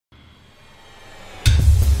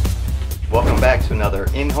Welcome back to another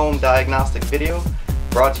in-home diagnostic video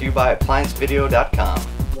brought to you by ApplianceVideo.com.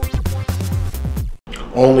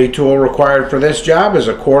 Only tool required for this job is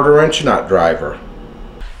a 1/4" nut driver.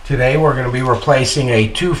 Today we're going to be replacing a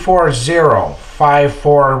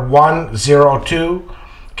 240-54102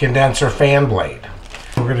 condenser fan blade.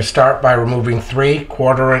 We're going to start by removing 3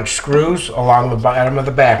 1/4" screws along the bottom of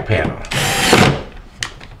the back panel.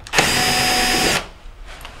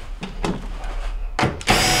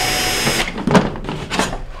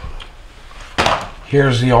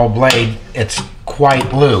 Here's the old blade. It's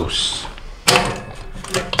quite loose.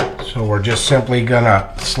 So we're just simply going to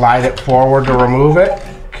slide it forward to remove it.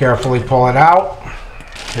 Carefully pull it out.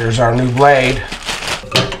 Here's our new blade.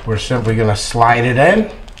 We're simply going to slide it in.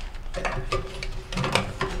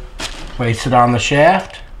 Place it on the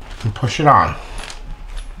shaft and push it on.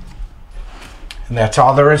 And that's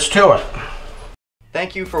all there is to it.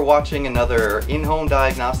 Thank you for watching another in-home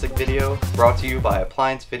diagnostic video brought to you by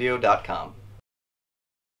ApplianceVideo.com.